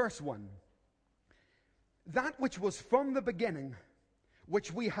 verse 1. That which was from the beginning,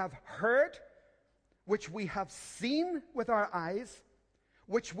 which we have heard, which we have seen with our eyes,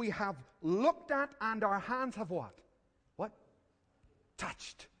 which we have looked at, and our hands have what? What?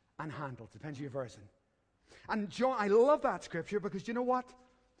 Touched and handled. Depends on your version. And John, I love that scripture because you know what?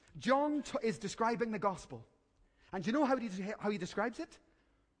 John is describing the gospel. And you know how he describes it?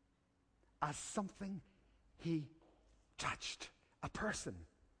 As something he touched. A person.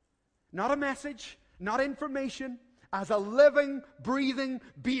 Not a message, not information. As a living, breathing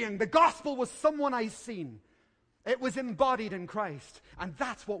being. The gospel was someone I seen. It was embodied in Christ. And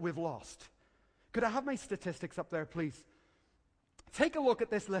that's what we've lost. Could I have my statistics up there, please? Take a look at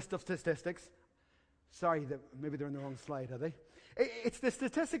this list of statistics. Sorry, maybe they're in the wrong slide, are they? It's the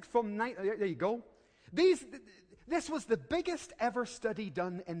statistics from... There you go. This was the biggest ever study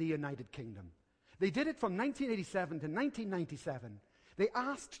done in the United Kingdom. They did it from 1987 to 1997. They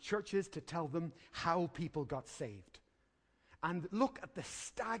asked churches to tell them how people got saved. And look at the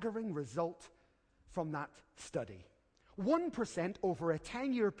staggering result from that study. 1% over a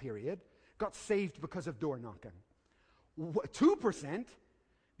 10-year period got saved because of door knocking. 2%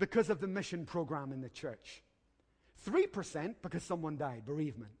 because of the mission program in the church. 3% because someone died,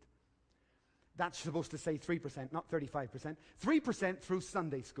 bereavement. That's supposed to say 3%, not 35%. 3% through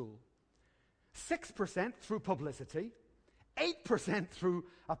Sunday school. 6% through publicity. 8% through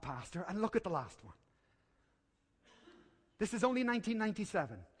a pastor. And look at the last one. This is only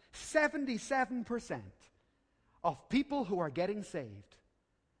 1997. 77% of people who are getting saved.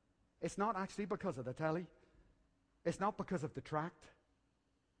 It's not actually because of the telly. It's not because of the tract.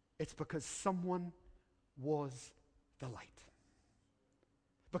 It's because someone was the light.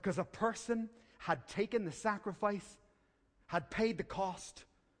 Because a person had taken the sacrifice, had paid the cost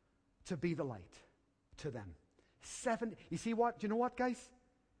to be the light to them. You see what? Do you know what, guys?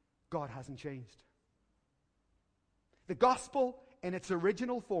 God hasn't changed. The gospel in its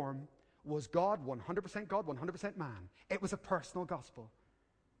original form was God, 100% man. It was a personal gospel.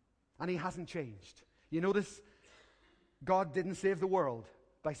 And he hasn't changed. You notice God didn't save the world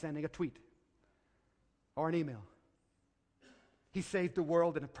by sending a tweet or an email. He saved the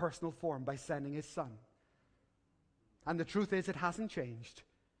world in a personal form by sending his son. And the truth is, it hasn't changed.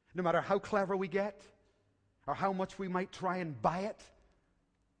 No matter how clever we get or how much we might try and buy it,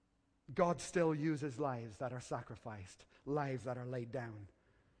 God still uses lives that are sacrificed, lives that are laid down.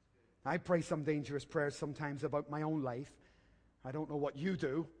 I pray some dangerous prayers sometimes about my own life. I don't know what you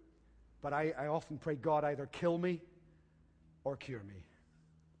do, but I often pray, God, either kill me or cure me.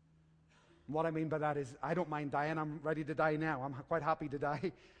 And what I mean by that is, I don't mind dying. I'm ready to die now. I'm quite happy to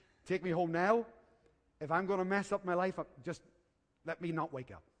die. Take me home now. If I'm going to mess up my life, just let me not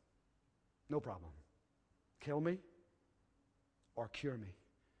wake up. No problem. Kill me or cure me.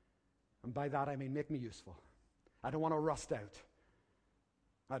 And by that I mean make me useful. I don't want to rust out.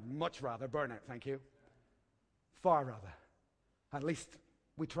 I'd much rather burn out, thank you. Far rather. At least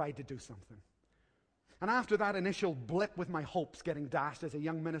we tried to do something. And after that initial blip with my hopes getting dashed as a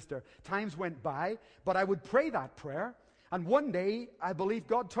young minister, times went by, but I would pray that prayer, and one day I believe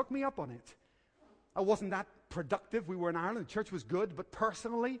God took me up on it. I wasn't that productive. We were in Ireland. The church was good, but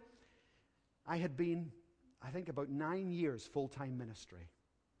personally, I had been, I think, about 9 years full-time ministry.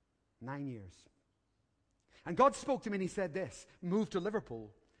 9 years. And God spoke to me and he said this, move to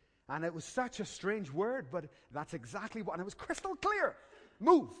Liverpool. And it was such a strange word, but that's exactly what, and it was crystal clear.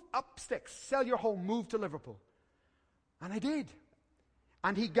 Move, up sticks, sell your home, move to Liverpool. And I did.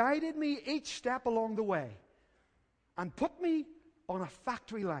 And he guided me each step along the way and put me on a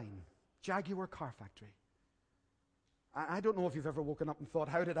factory line, Jaguar car factory. I don't know if you've ever woken up and thought,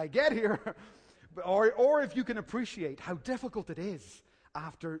 how did I get here? or if you can appreciate how difficult it is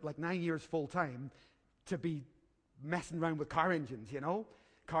after like 9 years full time to be messing around with car engines, you know?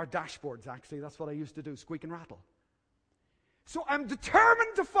 Car dashboards, actually. That's what I used to do, squeak and rattle. So I'm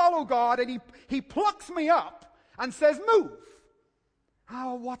determined to follow God, and he plucks me up and says, move.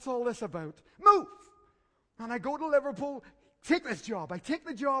 Oh, what's all this about? Move. And I go to Liverpool, take this job. I take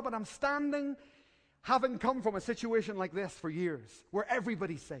the job, and I'm standing, having come from a situation like this for years, where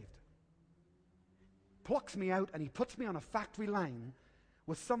everybody's saved. Plucks me out, and he puts me on a factory line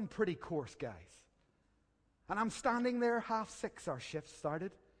with some pretty coarse guys. And I'm standing there, 6:30 our shift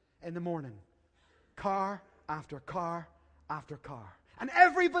started in the morning. Car after car after car. And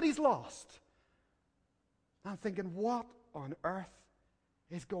everybody's lost. I'm thinking, what on earth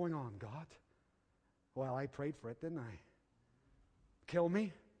is going on, God? Well, I prayed for it, didn't I? Kill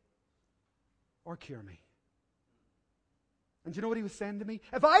me or cure me. And do you know what he was saying to me?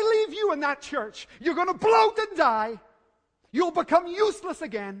 If I leave you in that church, you're going to bloat and die. You'll become useless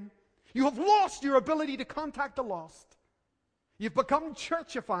again. You have lost your ability to contact the lost. You've become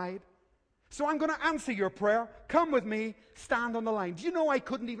churchified. So I'm going to answer your prayer. Come with me. Stand on the line. Do you know I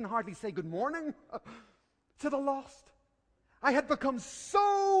couldn't even hardly say good morning to the lost? I had become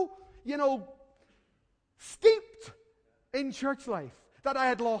so, steeped in church life that I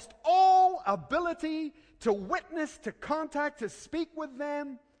had lost all ability to witness, to contact, to speak with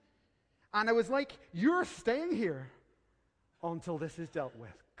them. And I was like, you're staying here until this is dealt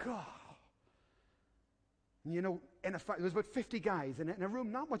with. God. There was about 50 guys in a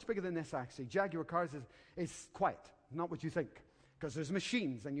room not much bigger than this, actually. Jaguar cars is quiet, not what you think, because there's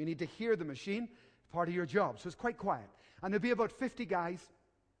machines, and you need to hear the machine, part of your job. So it's quite quiet. And there'll be about 50 guys,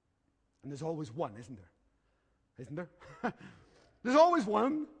 and there's always one, isn't there? Isn't there? There's always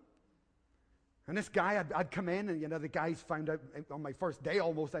one. And this guy, I'd come in, and the guys found out on my first day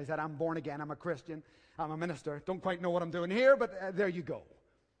almost, I said, I'm born again, I'm a Christian, I'm a minister, don't quite know what I'm doing here, but there you go.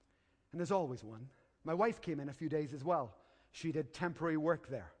 And there's always one. My wife came in a few days as well. She did temporary work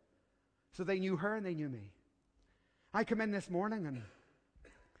there. So they knew her and they knew me. I come in this morning and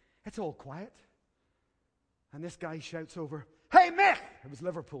it's all quiet. And this guy shouts over, hey, Mick! It was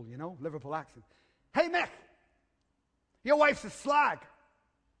Liverpool, Liverpool accent. Hey, Mick! Your wife's a slag.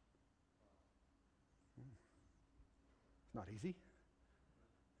 It's not easy.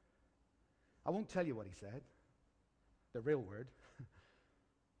 I won't tell you what he said, the real word,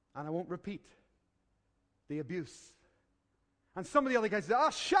 and I won't repeat the abuse. And some of the other guys said, oh,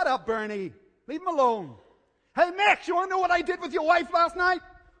 shut up, Bernie. Leave him alone. Hey, Mick, you want to know what I did with your wife last night?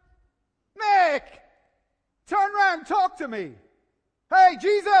 Mick, turn around, talk to me. Hey,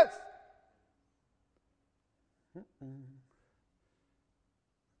 Jesus.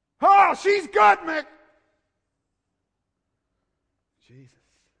 Oh, she's good, Mick. Jesus.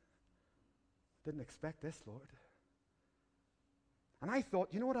 Didn't expect this, Lord. And I thought,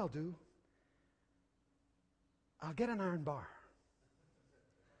 you know what I'll do? I'll get an iron bar.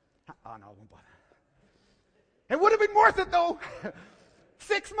 Oh, no, I won't bother. It would have been worth it, though.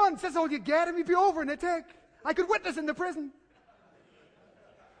 6 months, that's all you get, and we'd be over in a tick. I could witness in the prison.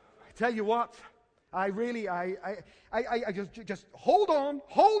 I tell you what, I just hold on.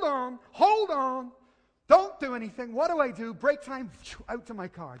 Don't do anything. What do? Break time, out to my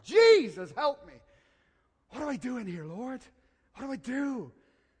car. Jesus, help me. What do I do in here, Lord? What do I do?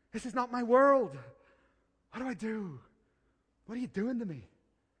 This is not my world. What do I do? What are you doing to me?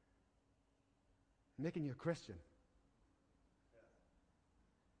 I'm making you a Christian.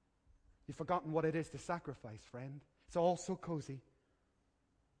 You've forgotten what it is to sacrifice, friend. It's all so cozy.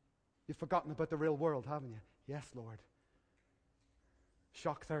 You've forgotten about the real world, haven't you? Yes, Lord.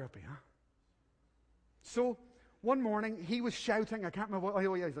 Shock therapy, huh? So, one morning, he was shouting. I can't remember what.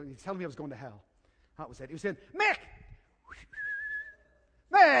 He's telling me I was going to hell. That was it. He was saying, Mick!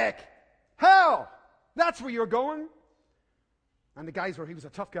 Mick! Hell! That's where you're going. And he was a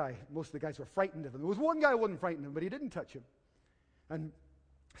tough guy. Most of the guys were frightened of him. There was one guy who wasn't frightened of him, but he didn't touch him. And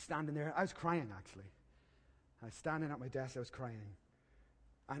standing there, I was crying, actually. I was standing at my desk, I was crying.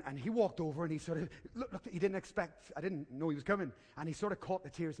 And he walked over and he sort of, looked, he didn't expect, I didn't know he was coming. And he sort of caught the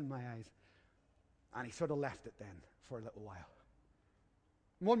tears in my eyes. And he sort of left it then for a little while.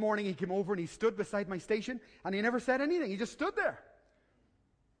 One morning he came over and he stood beside my station and he never said anything. He just stood there.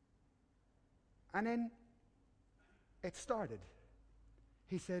 And then it started.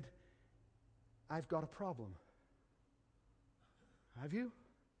 He said, I've got a problem. Have you?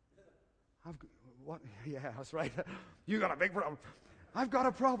 What? Yeah, that's right. You got a big problem. I've got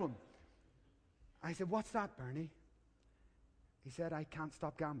a problem. I said, what's that, Bernie? He said, I can't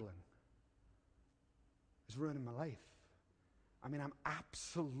stop gambling. It's ruining my life. I mean, I'm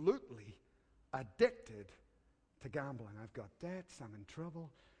absolutely addicted to gambling. I've got debts. I'm in trouble.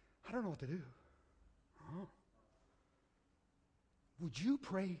 I don't know what to do. Oh. Would you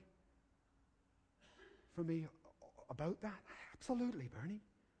pray for me about that? Absolutely, Bernie.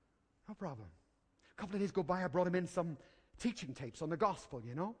 No problem. A couple of days go by, I brought him in some teaching tapes on the gospel,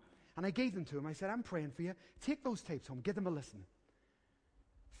 and I gave them to him. I said, I'm praying for you. Take those tapes home. Give them a listen.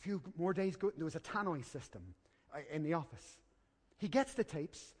 A few more days go, there was a tannoy system in the office. He gets the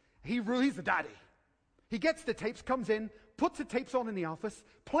tapes. He's the daddy. He gets the tapes, comes in, puts the tapes on in the office,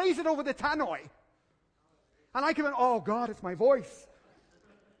 plays it over the tannoy. And I come in, oh God, it's my voice.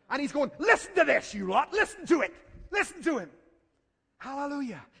 And he's going, listen to this, you lot. Listen to it. Listen to him.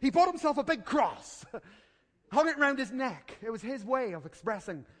 Hallelujah. He bought himself a big cross. Hung it around his neck. It was his way of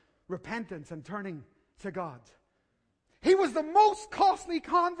expressing repentance and turning to God. He was the most costly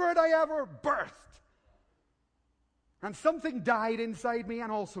convert I ever birthed. And something died inside me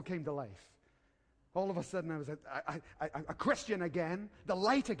and also came to life. All of a sudden I was a Christian again, the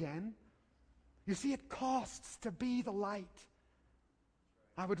light again. You see, it costs to be the light.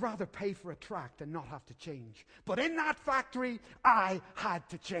 I would rather pay for a tract and not have to change. But in that factory, I had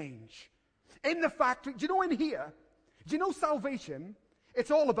to change. In the factory, do you know in here, do you know salvation,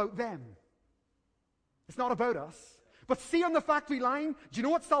 it's all about them. It's not about us. But see on the factory line, do you know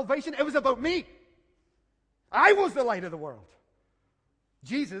what salvation? It was about me. I was the light of the world.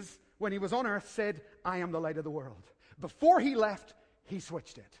 Jesus, when he was on earth, said, I am the light of the world. Before he left, he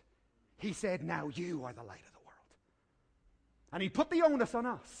switched it. He said, now you are the light of the world. And he put the onus on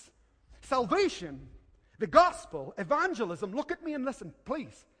us. Salvation, the gospel, evangelism, look at me and listen,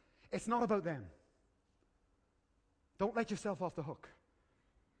 please. It's not about them. Don't let yourself off the hook.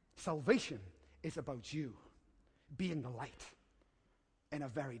 Salvation is about you being the light in a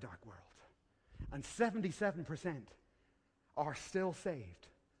very dark world. And 77% are still saved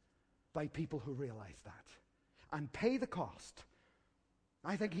by people who realize that and pay the cost.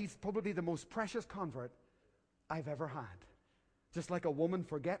 I think he's probably the most precious convert I've ever had. Just like a woman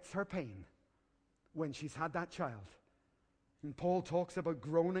forgets her pain when she's had that child. And Paul talks about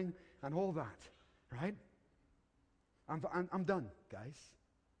groaning and all that, right? I'm done, guys.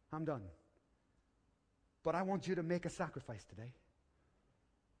 I'm done. But I want you to make a sacrifice today.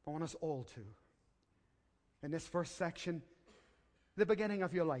 I want us all to. In this first section, the beginning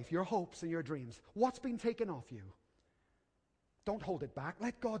of your life, your hopes and your dreams. What's been taken off you? Don't hold it back.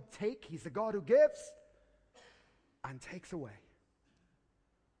 Let God take. He's the God who gives and takes away.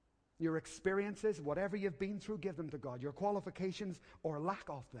 Your experiences, whatever you've been through, give them to God. Your qualifications or lack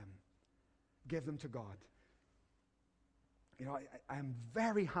of them, give them to God. You know, I'm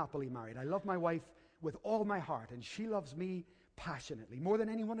very happily married. I love my wife with all my heart, and she loves me passionately, more than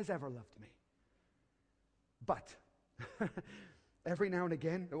anyone has ever loved me. But every now and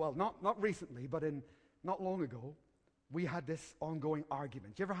again, well, not recently, but not long ago, we had this ongoing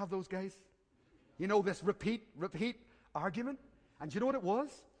argument. Do you ever have those guys? You know, this repeat argument? And do you know what it was?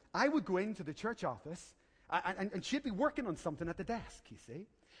 I would go into the church office, and she'd be working on something at the desk, you see.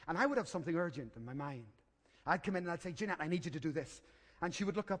 And I would have something urgent in my mind. I'd come in and I'd say, Jeanette, I need you to do this. And she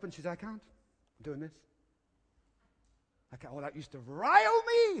would look up and she'd say, I can't. I'm doing this. Oh, that used to rile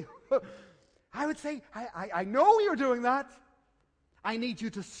me. I would say, I know you're doing that. I need you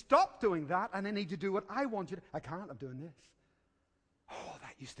to stop doing that, and I need you to do what I want you to. I can't. I'm doing this. Oh,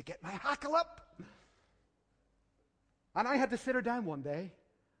 that used to get my hackle up. And I had to sit her down one day,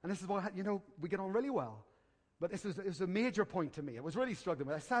 and this is what, we get on really well. But it was a major point to me. I was really struggling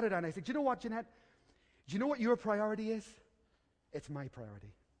with it. I sat her down and I said, do you know what, Jeanette? Do you know what your priority is? It's my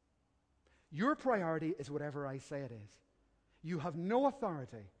priority. Your priority is whatever I say it is. You have no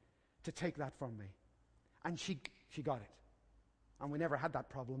authority to take that from me. And she got it. And we never had that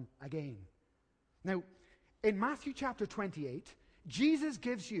problem again. Now, in Matthew chapter 28, Jesus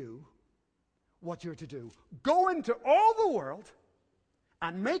gives you what you're to do. Go into all the world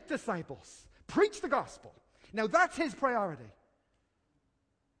and make disciples. Preach the gospel. Now, that's his priority.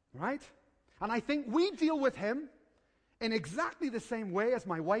 Right? And I think we deal with him in exactly the same way as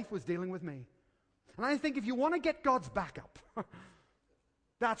my wife was dealing with me. And I think if you want to get God's backup,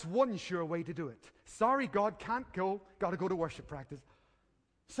 that's one sure way to do it. Sorry, God can't go. Got to go to worship practice.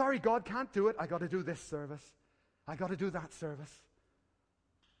 Sorry, God can't do it. I got to do this service. I got to do that service.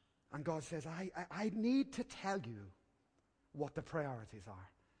 And God says, I need to tell you what the priorities are,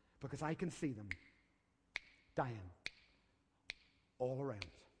 because I can see them dying all around.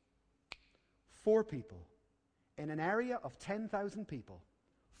 4 people in an area of 10,000 people,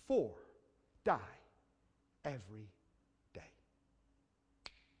 4 die every day.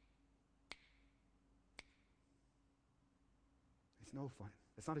 It's no fun.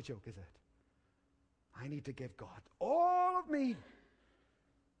 It's not a joke, is it? I need to give God all of me.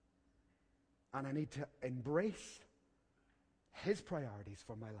 And I need to embrace his priorities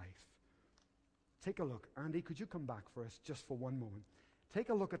for my life. Take a look. Andy, could you come back for us just for one moment? Take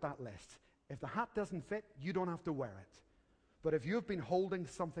a look at that list. If the hat doesn't fit, you don't have to wear it. But if you've been holding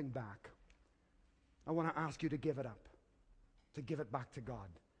something back, I want to ask you to give it up, to give it back to God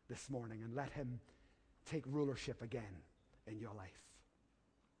this morning and let him take rulership again in your life.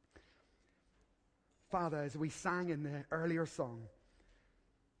 Father, as we sang in the earlier song,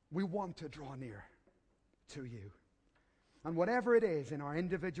 we want to draw near to you. And whatever it is in our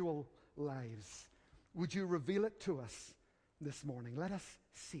individual lives, would you reveal it to us this morning? Let us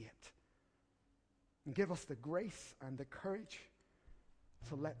see it. And give us the grace and the courage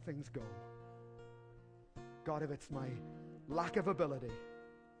to let things go. God, if it's my lack of ability,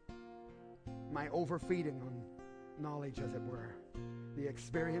 my overfeeding on knowledge, as it were, the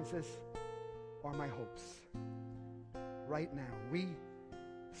experiences, or my hopes, right now, we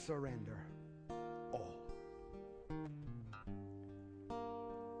surrender.